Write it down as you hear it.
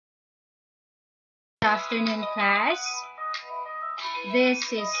Afternoon, class.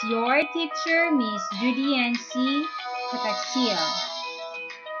 This is your teacher, Miss Judy N.C. Cataxia.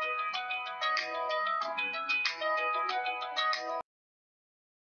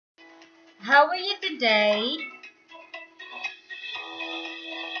 How are you today?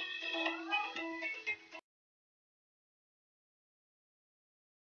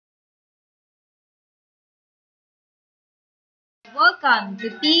 Welcome to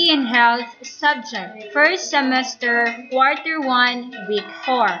PE and Health subject, first semester, quarter 1, week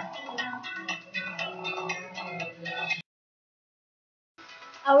 4.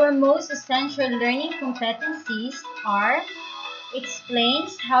 Our most essential learning competencies are: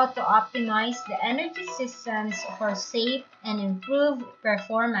 explains how to optimize the energy systems for safe and improved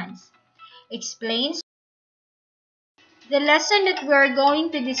performance. Explains. The lesson that we're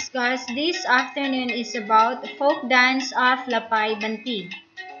going to discuss this afternoon is about folk dance of Lapay Banti.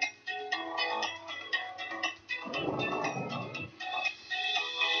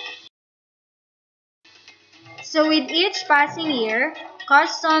 So with each passing year,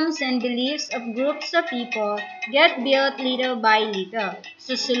 customs and beliefs of groups of people get built little by little,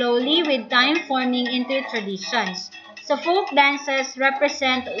 so slowly with time forming into traditions. So folk dances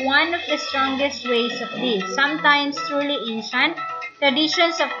represent one of the strongest ways of this. Sometimes truly ancient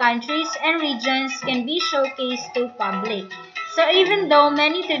traditions of countries and regions can be showcased to public. So even though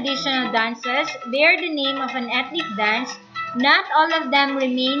many traditional dances bear the name of an ethnic dance, not all of them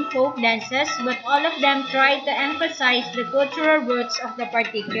remain folk dances, but all of them try to emphasize the cultural roots of the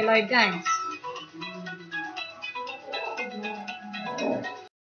particular dance.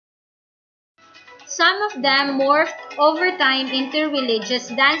 Some of them morphed over time into religious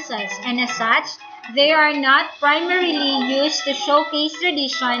dances, and as such, they are not primarily used to showcase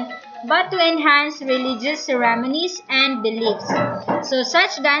tradition, but to enhance religious ceremonies and beliefs. So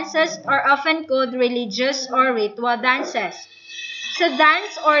such dances are often called religious or ritual dances. So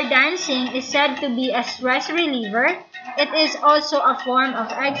dance or dancing is said to be a stress reliever. It is also a form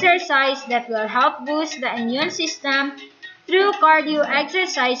of exercise that will help boost the immune system through cardio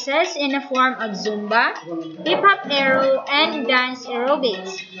exercises in the form of Zumba, hip-hop aero, and dance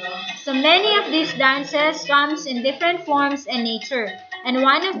aerobics. So many of these dances comes in different forms and nature, and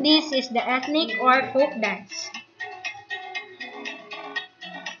one of these is the ethnic or folk dance.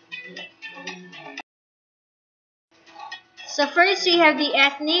 So first we have the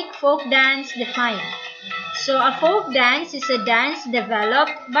ethnic folk dance defined. So a folk dance is a dance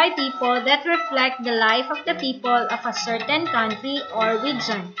developed by people that reflect the life of the people of a certain country or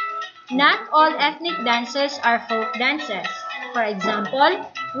region. Not all ethnic dances are folk dances. For example,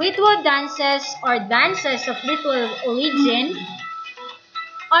 ritual dances or dances of ritual origin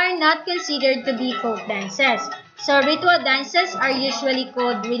are not considered to be folk dances. So ritual dances are usually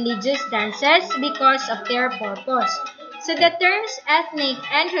called religious dances because of their purpose. So the terms ethnic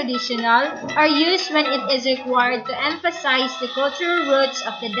and traditional are used when it is required to emphasize the cultural roots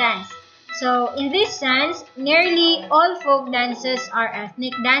of the dance. So in this sense, nearly all folk dances are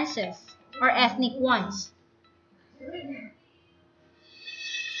ethnic dances or ethnic ones.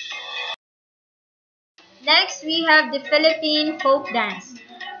 Next, we have the Philippine folk dance.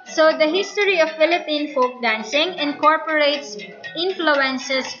 So the history of Philippine folk dancing incorporates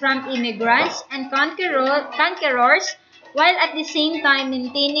influences from immigrants and conquerors, while at the same time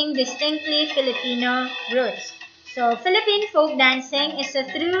maintaining distinctly Filipino roots. So Philippine folk dancing is a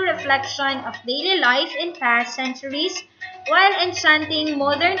true reflection of daily life in past centuries, while enchanting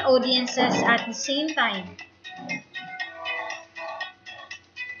modern audiences at the same time.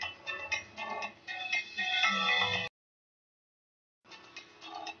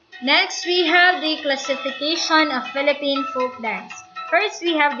 Next, we have the classification of Philippine folk dance. First,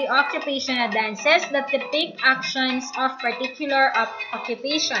 we have the occupational dances that depict actions of particular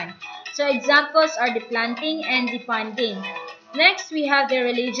occupation. So examples are the planting and the ponding. Next, we have the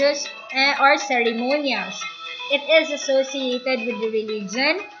religious or ceremonials. It is associated with the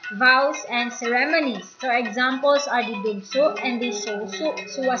religion, vows, and ceremonies. So examples are the dugso and the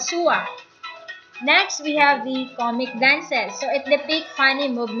suwa-suwa. Next, we have the comic dances. So it depicts funny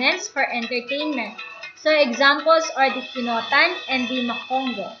movements for entertainment. So examples are the kinotan and the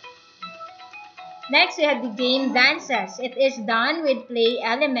makongo. Next, we have the game dances. It is done with play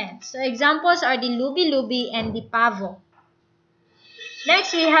elements. So examples are the lubi-lubi and the pavo.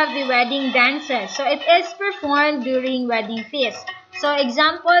 Next, we have the wedding dances. So it is performed during wedding feast. So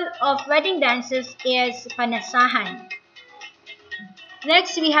example of wedding dances is panasahan.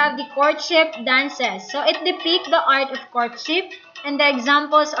 Next, we have the courtship dances. So it depicts the art of courtship, and the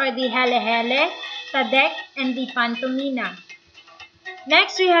examples are the hele-hele, tadek, and the pantomima.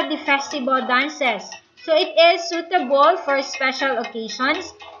 Next, we have the festival dances. So it is suitable for special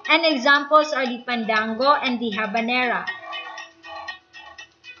occasions, and examples are the pandango and the habanera.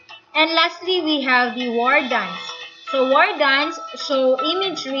 And lastly, we have the war dance. So war dance show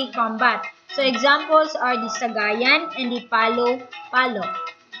imagery combat. So examples are the sagayan and the palo-palo.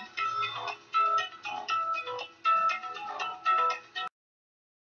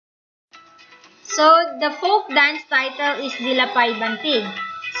 So the folk dance title is Dilapay Bantig.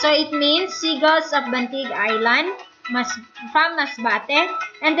 So it means Seagulls of Bantig Island from Masbate,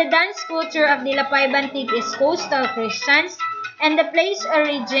 and the dance culture of Dilapay Bantig is coastal Christians, and the place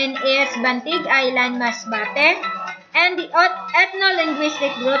origin is Bantig Island, Masbate, and the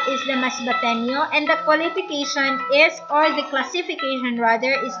ethno-linguistic group is the Masbateño, and the qualification is, or the classification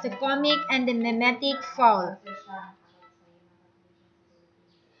rather, is the comic and the mimetic fowl.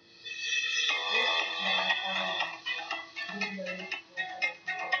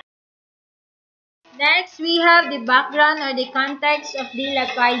 Next, we have the background or the context of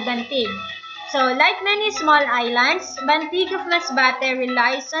Dilapay Bantig. So, like many small islands, Bantig of Masbate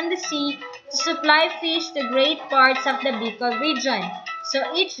relies on the sea to supply fish to great parts of the Bicol region.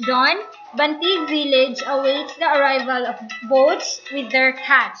 So, each dawn, Bantig village awaits the arrival of boats with their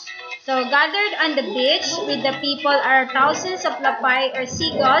catch. So, gathered on the beach with the people are thousands of lapay or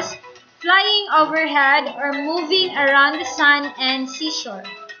seagulls flying overhead or moving around the sand and seashore.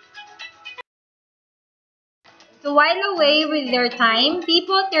 To while away with their time,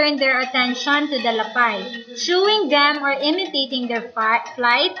 people turn their attention to the lapay, shooing them or imitating their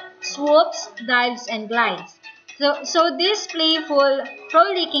flight, swoops, dives, and glides. So this playful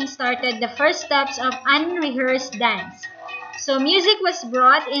frolicking started the first steps of unrehearsed dance. So music was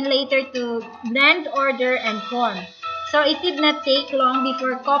brought in later to blend order and form. So it did not take long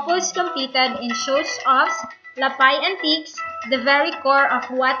before couples competed in shows of lapay antiques, the very core of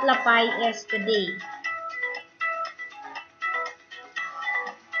what lapay is today.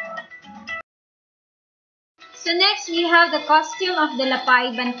 So next, we have the costume of the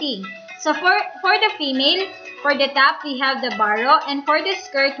lapay bantig. So for the female, for the top, we have the baro, and for the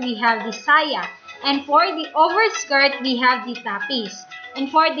skirt, we have the saya. And for the overskirt, we have the tapis.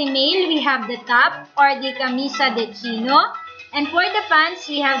 And for the male, we have the top or the camisa de chino. And for the pants,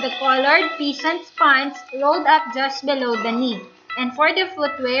 we have the colored peasant's pants rolled up just below the knee. And for the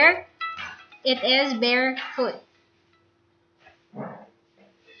footwear, it is barefoot.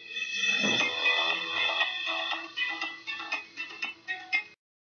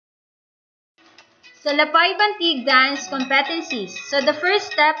 So, lapay bantig dance competencies. So, the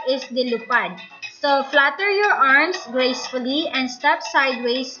first step is the lupad. So, flutter your arms gracefully and step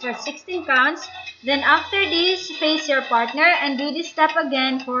sideways for 16 counts. Then, after this, face your partner and do this step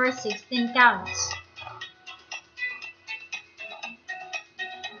again for 16 counts.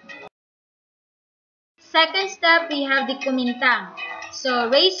 Second step, we have the kumintang. So,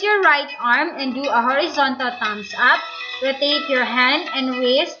 raise your right arm and do a horizontal thumbs up. Rotate your hand and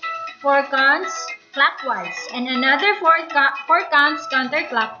wrist 4 counts clockwise and another 4 counts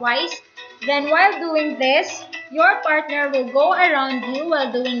counterclockwise. Then while doing this, your partner will go around you while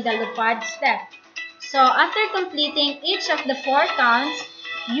doing the lupad step. So after completing each of the 4 counts,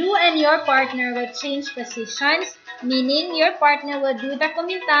 you and your partner will change positions, meaning your partner will do the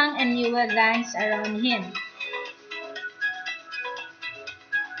kumintang and you will dance around him.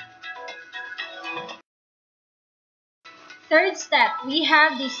 Third step, we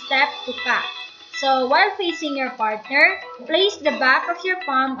have the step to ka. So, while facing your partner, place the back of your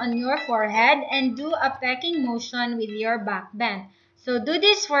palm on your forehead and do a pecking motion with your back bend. So, do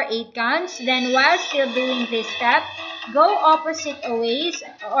this for 8 counts. Then, while still doing this step, go opposite ways.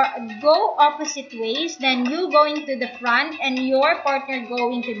 Then, you going to the front and your partner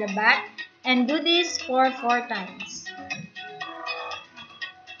going to the back. And do this for 4 times.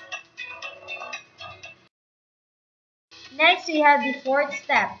 Next, we have the fourth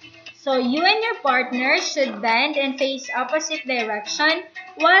step. So, you and your partner should bend and face opposite direction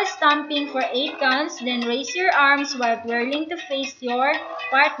while stomping for 8 counts. Then raise your arms while twirling to face your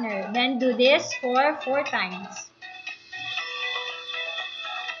partner. Then do this for 4 times.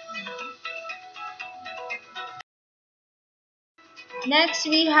 Next,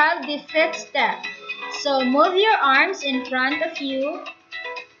 we have the fifth step. So, move your arms in front of you,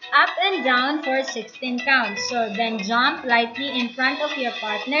 up and down for 16 counts. So, then jump lightly in front of your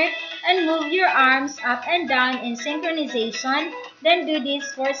partner and move your arms up and down in synchronization. Then do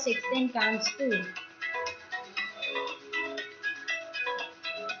this for 16 counts too.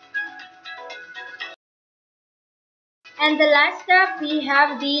 And the last step, we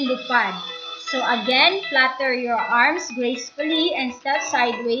have the lupad. So again, flutter your arms gracefully and step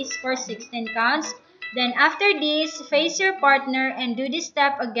sideways for 16 counts. Then after this, face your partner and do this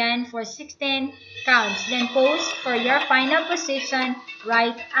step again for 16 counts. Then pose for your final position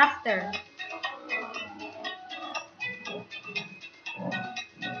right after.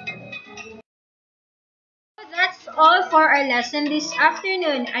 That's all for our lesson this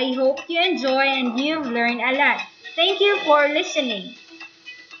afternoon. I hope you enjoy and you've learned a lot. Thank you for listening.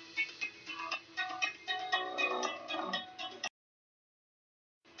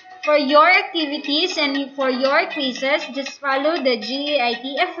 For your activities and for your quizzes, just follow the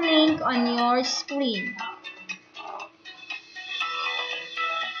GAITF link on your screen.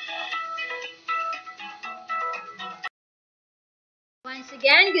 Once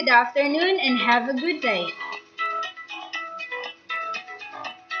again, good afternoon and have a good day.